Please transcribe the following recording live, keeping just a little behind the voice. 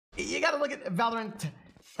You gotta look at Valorant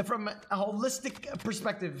from a holistic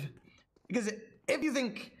perspective. Because if you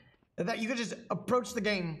think that you could just approach the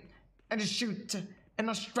game and just shoot and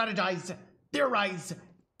not strategize, theorize,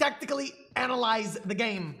 tactically analyze the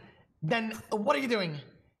game, then what are you doing?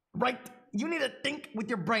 Right? You need to think with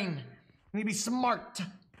your brain. You need to be smart,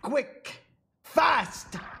 quick,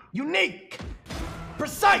 fast, unique,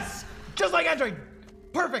 precise, just like Android.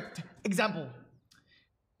 Perfect example.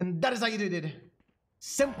 And that is how you did it.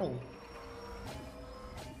 Simple.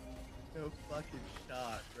 No fucking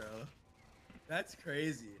shot, bro. That's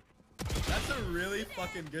crazy. That's a really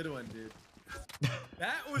fucking good one, dude.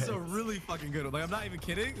 That was a really fucking good one. Like, I'm not even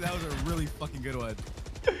kidding. That was a really fucking good one.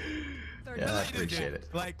 Yeah, I appreciate it.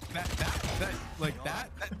 Like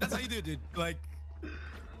that's how you do it, dude. Like,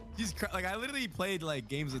 like I literally played like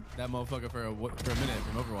games with that motherfucker for a minute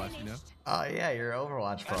from Overwatch, you know? Oh yeah, you're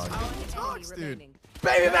Overwatch frog. That's how he talks, dude.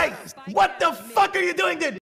 Baby, what the fuck are you doing, dude?